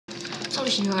Salut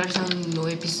și la un nou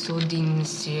episod din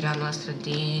seria noastră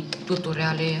de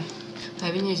tutoriale.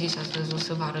 Mai bine zis, astăzi o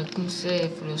să vă arăt cum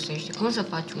se folosește, cum să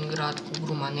faci un grad cu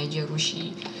Groove Manager-ul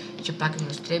și ce plugin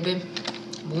îți trebuie.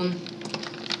 Bun,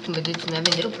 cum vedeți, noi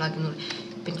avem 0 plugin-uri,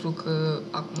 pentru că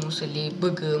acum o să le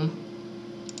băgăm.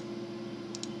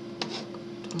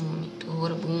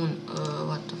 Monitor, bun,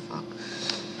 what the fuck.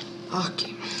 Ok,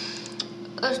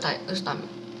 ăsta meu.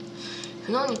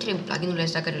 Noi ne trebuie pluginurile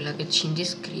astea care le aveți și în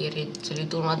descriere, să le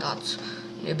downloadați.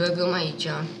 Le băgăm aici.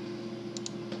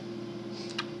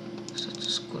 Să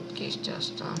scot chestia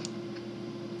asta.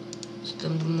 Să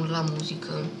dăm drumul la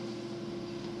muzică.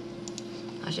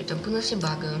 Așteptăm până se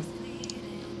bagă.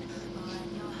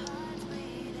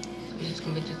 Vedeți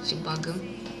cum vedeți, se bagă.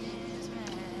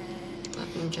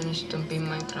 Atunci ne așteptăm pe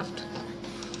Minecraft.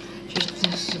 Și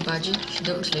așteptăm să se bage și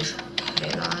dăm slash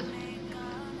grad.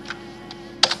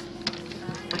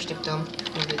 Așteptăm,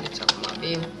 cum vedeți acum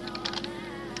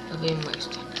avem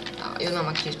astea. Da, eu n-am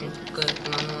acces pentru că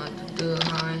m-am luat de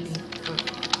hali.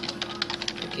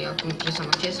 Ok, acum trebuie să am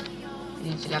acces.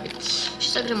 Vedeți, le aveți. Și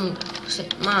să grăm un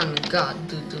manga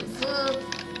de vă.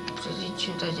 Să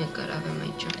zicem, uitați de care avem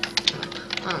aici.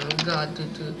 Manga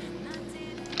de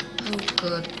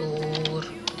jucător.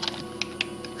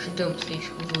 Și dăm slash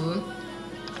v.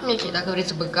 Deci, dacă vreți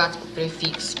să băgați cu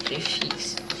prefix.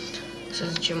 Să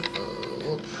zicem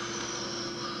jucător,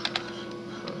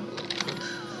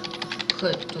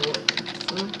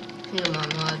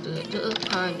 manual de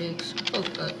Alex,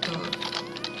 jucător.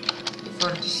 E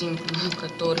foarte simplu,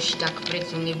 jucător, și dacă vreți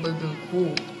să ne băgăm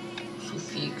cu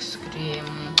sufix, scriem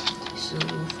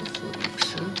sufix,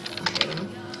 așa,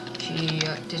 și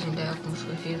puteți ne dai acum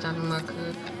sufix, dar numai că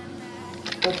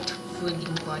 8 f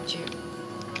din coace.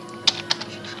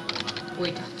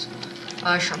 Uitați,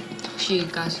 așa. Și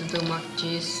ca să dăm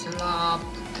acces la,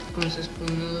 cum să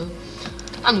spun,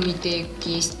 anumite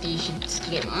chestii și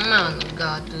scriem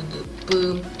manga de p,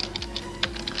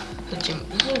 să zicem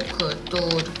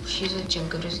jucător și să zicem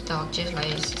că vreau să dau acces la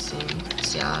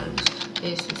esențial,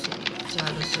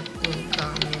 să pun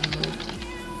ca multe.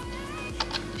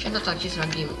 Și am dat acces la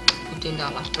game, putem da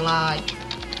la fly,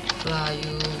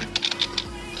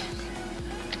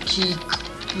 kick,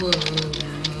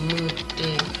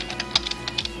 mute,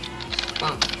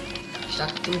 spam. Și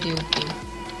dacă timp de ok.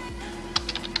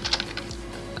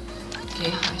 Ok,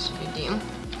 hai să vedem.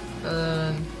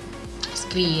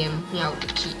 Scriem, iau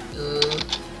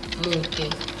mute,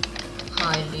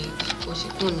 highlight, o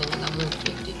secundă la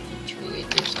mute, deci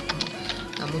vedeți acum,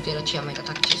 la mute era ce am mai dat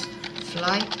acces.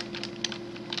 Fly,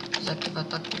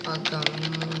 activat gamele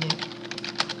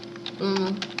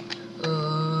 1,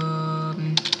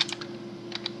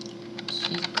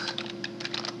 kick,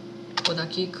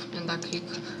 kick, mi-am dat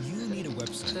click.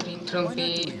 Să intrăm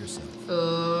pe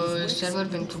server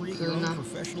pentru că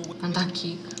am dat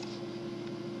kick.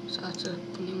 Să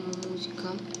punem o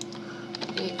muzică.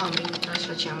 Am intrat și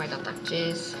la ce am mai dat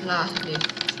acces.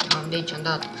 De aici am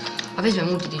dat. Aveți mai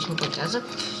multe, deci nu contează.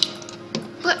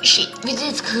 Bă, și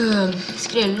vedeți că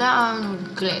scrie la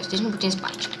glass, deci nu putem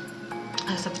sparge.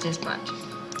 Asta putem sparge.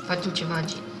 Facem ceva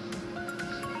gen.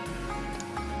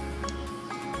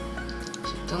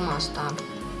 Setăm asta.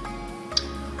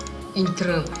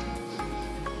 Intrăm.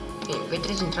 Bine, voi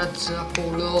trebuie să intrați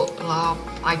acolo la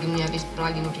plugin-uri, aveți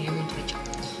plugin-uri, eu intru aici.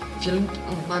 Film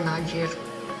manager.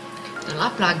 De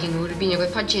la plugin-uri, bine, voi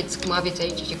faceți cum aveți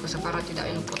aici, ce că o să vă arate, dar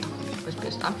eu nu pot acum, pe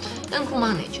asta. Dăm cu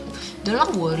manager. De la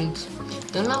worlds,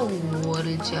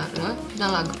 iară, de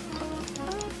la grup.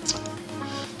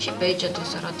 Și pe aici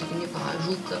trebuie să arate undeva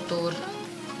jucător.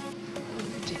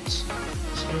 Vedeți,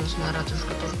 să ne arată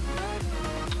jucător.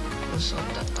 Nu s-a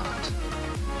updatat.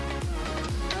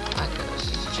 Hai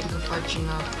să zicem că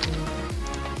pagina cu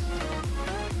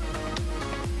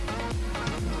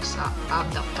s-a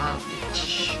adaptat,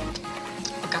 deci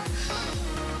păcat.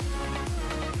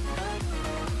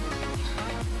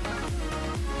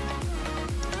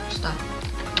 Stai,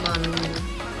 banul.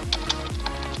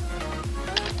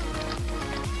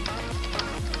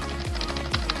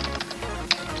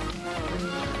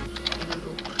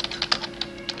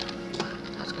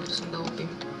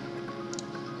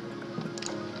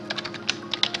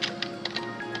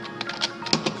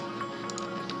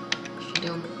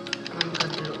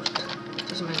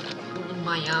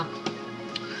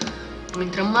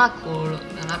 Intrăm acolo,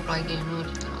 de la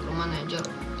plugin-uri, de la Groove Manager,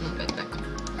 nu pe back.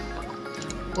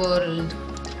 World,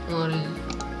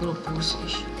 grupul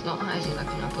și... Nu, hai zi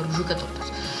dacă nu apărut jucător.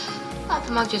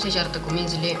 Avem acces și arată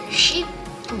comenzile și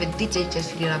vedeți aici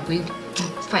scrie la build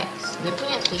files. Ne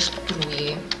punem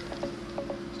destruie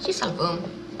și salvăm.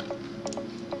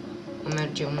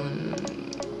 Mergem în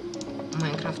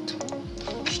Minecraft.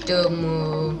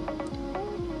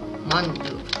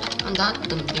 dăm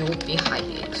dăm DOP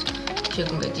highlights. Și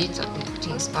cum vedeți, acum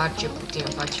putem sparge, putem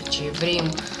face ce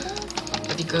vrem.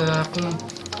 Adică acum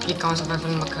plecam să fac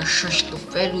numai ca așa și tot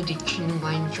felul, deci nu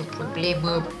mai ai nicio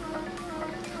problemă.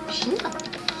 Și da.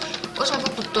 O să mai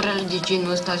fac tutoriale de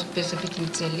genul ăsta, sper să fiți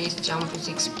înțeles ce am vrut să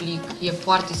explic. E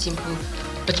foarte simplu,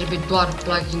 că trebuie doar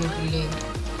plugin-urile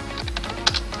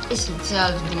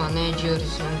esențial de manager,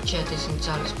 esențial,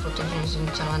 esențial de protecție,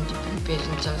 esențial anti-PvP,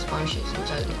 esențial spam și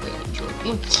esențial de PvP.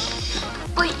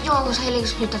 Păi, eu am să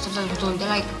uitați să apăsați butonul de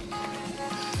like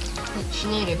și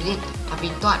ne revedem la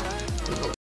viitoare.